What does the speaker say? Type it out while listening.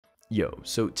Yo,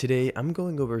 so today I'm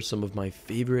going over some of my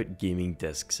favorite gaming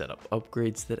desk setup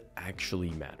upgrades that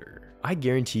actually matter. I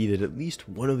guarantee that at least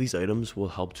one of these items will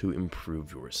help to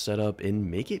improve your setup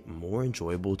and make it more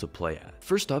enjoyable to play at.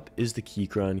 First up is the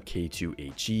Keychron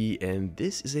K2HE, and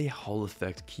this is a Hall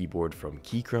effect keyboard from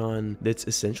Keychron that's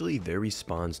essentially their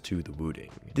response to the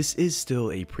Wooting. This is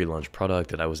still a pre-launch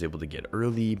product that I was able to get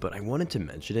early, but I wanted to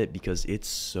mention it because it's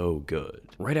so good.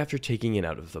 Right after taking it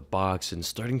out of the box and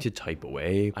starting to type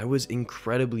away, I was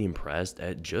incredibly impressed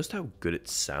at just how good it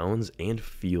sounds and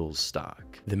feels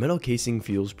stock. The metal casing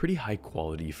feels pretty high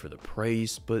quality for the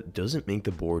price, but doesn't make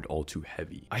the board all too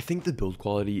heavy. I think the build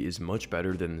quality is much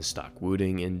better than the stock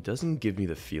Wooting and doesn't give me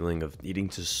the feeling of needing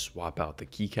to swap out the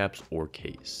keycaps or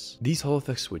case. These Hall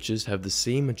effect switches have the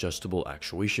same adjustable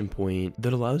actuation point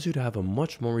that allows you to have a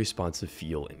much more responsive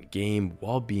feel in game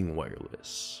while being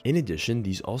wireless. In addition,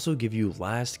 these also give you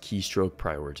last keystroke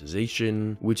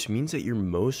prioritization, which means that your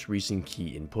most recent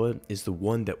key input is the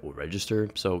one that will register,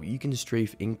 so you can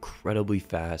strafe incredibly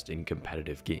fast in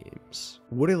competitive games.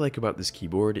 What I like about this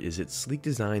keyboard is its sleek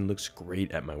design looks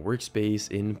great at my workspace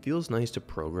and feels nice to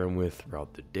program with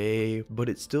throughout the day, but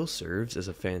it still serves as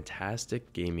a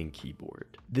fantastic gaming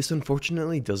keyboard. This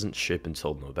unfortunately doesn't ship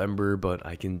until November, but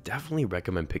I can definitely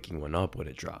recommend picking one up when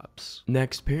it drops.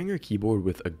 Next, pairing your keyboard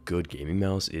with a good gaming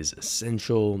mouse is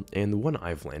essential, and the one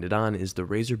I've landed on is the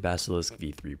Razer Basilisk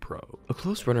V3 Pro. A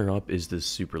close runner-up is the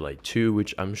Superlight 2,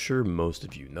 which I'm sure most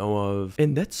of you know of,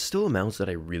 and that's still a mouse that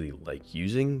I really like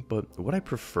using, but what I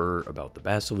prefer about the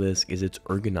Basilisk is its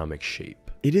ergonomic shape.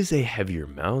 It is a heavier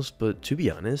mouse, but to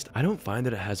be honest, I don't find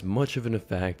that it has much of an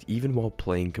effect even while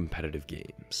playing competitive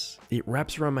games. It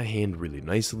wraps around my hand really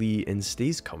nicely and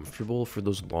stays comfortable for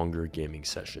those longer gaming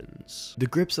sessions. The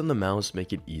grips on the mouse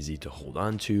make it easy to hold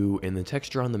on to, and the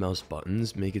texture on the mouse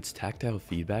buttons make its tactile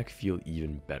feedback feel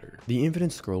even better. The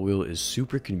infinite scroll wheel is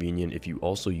super convenient if you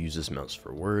also use this mouse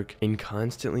for work and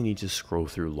constantly need to scroll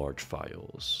through large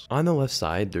files. On the left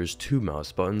side, there's two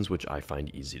mouse buttons which I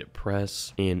find easy to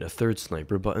press, and a third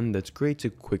sniper button that's great to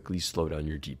quickly slow down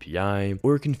your DPI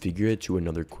or configure it to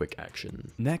another quick action.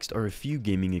 Next are a few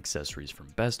gaming accessories from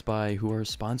Best Buy who are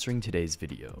sponsoring today's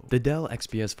video. The Dell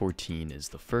XPS 14 is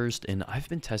the first, and I've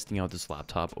been testing out this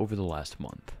laptop over the last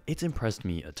month. It's impressed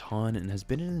me a ton and has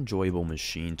been an enjoyable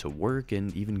machine to work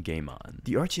and even game on.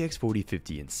 The RTX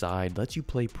 4050 inside lets you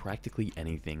play practically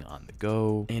anything on the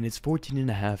go, and its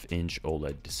 14.5-inch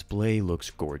OLED display looks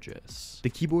gorgeous. The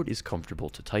keyboard is comfortable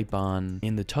to type on,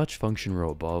 and the touch function row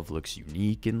above looks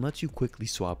unique and lets you quickly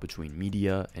swap between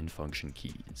media and function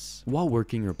keys. While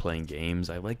working or playing games,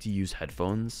 I like to use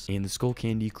headphones, and the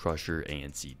Skullcandy Crusher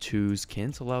ANC2s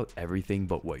cancel out everything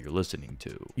but what you're listening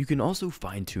to. You can also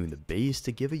fine-tune the bass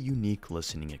to give a unique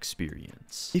listening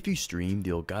experience. If you stream,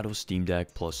 the Elgato Steam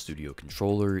Deck Plus Studio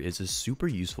Controller is a super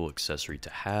useful accessory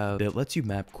to have that lets you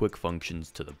map quick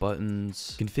functions to the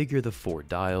buttons, configure the 4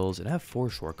 dials, and have 4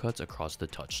 shortcuts across the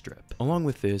touch strip. Along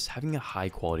with this, having a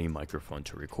high-quality microphone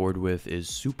to record with is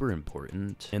super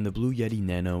important, and the Blue Yeti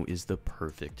Nano is the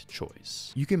perfect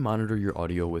choice. You can monitor your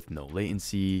audio with no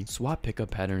latency, swap pickup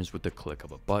patterns with the click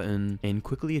of a button, and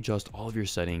quickly adjust all of your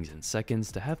settings in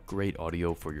seconds to have great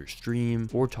audio for your stream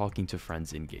or talking to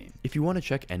friends in-game. If you want to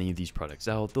check any of these products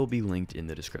out, they'll be linked in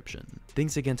the description.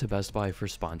 Thanks again to Best Buy for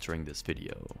sponsoring this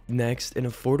video. Next, an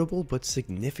affordable but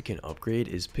significant upgrade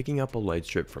is picking up a light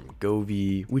strip from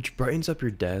Govee, which brightens up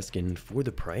your desk and for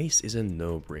the price is a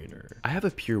no-brainer. I have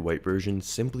a pure white version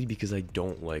simply because I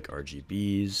don't like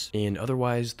RGBs, and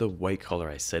otherwise the white color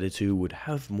I set it to would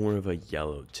have more of a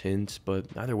yellow tint, but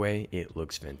either way, it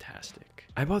looks fantastic.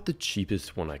 I bought the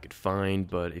cheapest one I could find,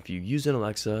 but if you use an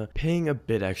Alexa, paying a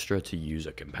bit extra to use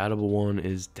a compatible one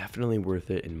is definitely worth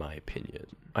it in my opinion.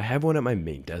 I have one at my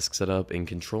main desk setup, and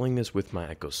controlling this with my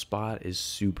Echo Spot is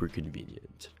super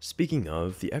convenient. Speaking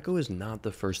of, the Echo is not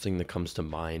the first thing that comes to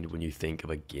mind when you think of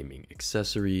a gaming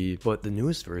accessory, but the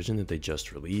newest version that they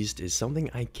just released is something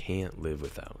I can't live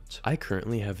without. I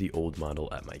currently have the old model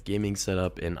at my gaming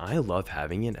setup, and I love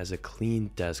having it as a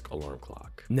clean desk alarm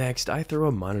clock. Next, I throw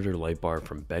a monitor light bar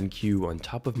from BenQ on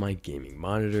top of my gaming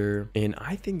monitor, and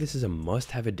I think this is a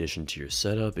must-have addition to your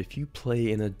setup if you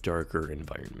play in a darker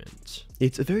environment.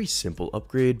 It's a very simple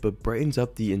upgrade, but brightens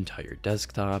up the entire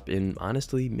desktop and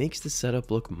honestly makes the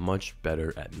setup look much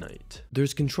better at night.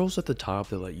 There's controls at the top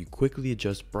that let you quickly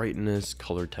adjust brightness,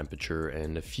 color temperature,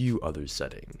 and a few other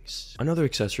settings. Another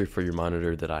accessory for your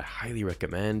monitor that I highly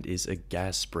recommend is a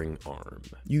gas spring arm.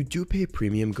 You do pay a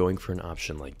premium going for an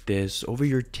option like this over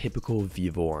your typical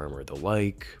Vivo arm or the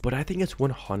like, but I think it's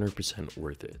 100%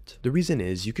 worth it. The reason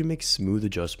is you can make smooth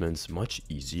adjustments much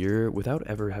easier without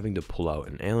ever having to pull out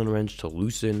an Allen wrench to loosen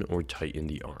loosen or tighten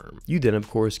the arm. You then of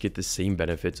course get the same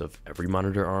benefits of every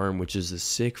monitor arm, which is a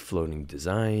sick floating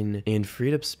design and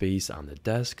freed up space on the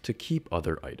desk to keep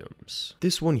other items.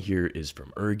 This one here is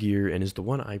from Ergear and is the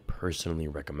one I personally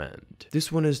recommend.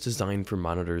 This one is designed for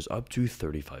monitors up to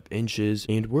 35 inches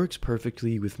and works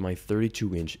perfectly with my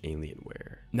 32-inch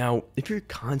Alienware. Now, if you're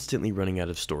constantly running out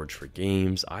of storage for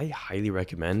games, I highly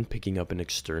recommend picking up an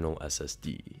external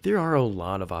SSD. There are a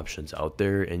lot of options out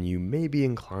there and you may be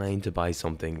inclined to buy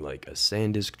something like a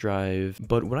SanDisk drive,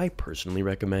 but what I personally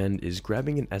recommend is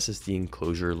grabbing an SSD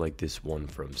enclosure like this one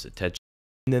from Satechi,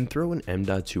 and then throw an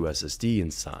M.2 SSD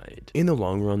inside. In the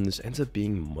long run, this ends up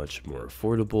being much more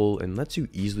affordable and lets you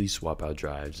easily swap out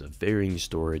drives of varying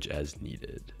storage as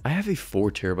needed. I have a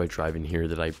 4TB drive in here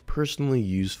that I personally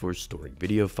use for storing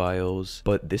video files,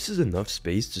 but this is enough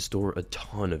space to store a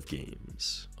ton of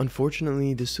games.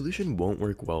 Unfortunately, this solution won't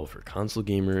work well for console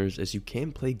gamers as you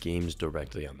can't play games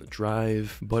directly on the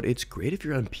drive, but it's great if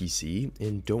you're on PC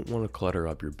and don't want to clutter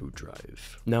up your boot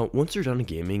drive. Now, once you're done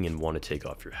gaming and want to take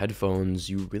off your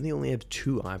headphones, you really only have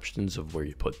two options of where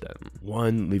you put them.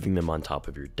 One, leaving them on top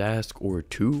of your desk, or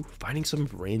two, finding some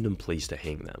random place to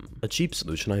hang them. A cheap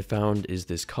solution I found is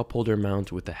this cup holder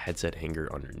mount with a headset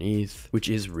hanger underneath, which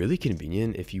is really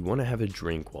convenient if you want to have a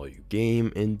drink while you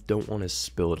game and don't want to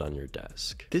spill it on your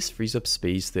desk. This frees up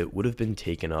space that would have been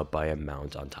taken up by a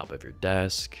mount on top of your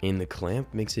desk, and the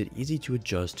clamp makes it easy to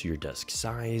adjust to your desk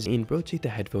size and rotate the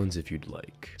headphones if you'd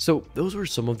like. So those were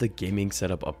some of the gaming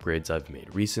setup upgrades I've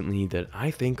made recently that I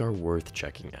think are worth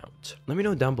checking out. Let me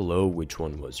know down below which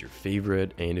one was your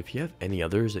favorite and if you have any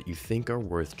others that you think are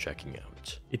worth checking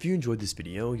out. If you enjoyed this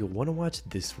video, you'll want to watch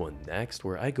this one next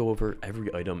where I go over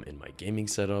every item in my gaming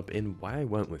setup and why I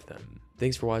went with them.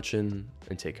 Thanks for watching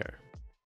and take care.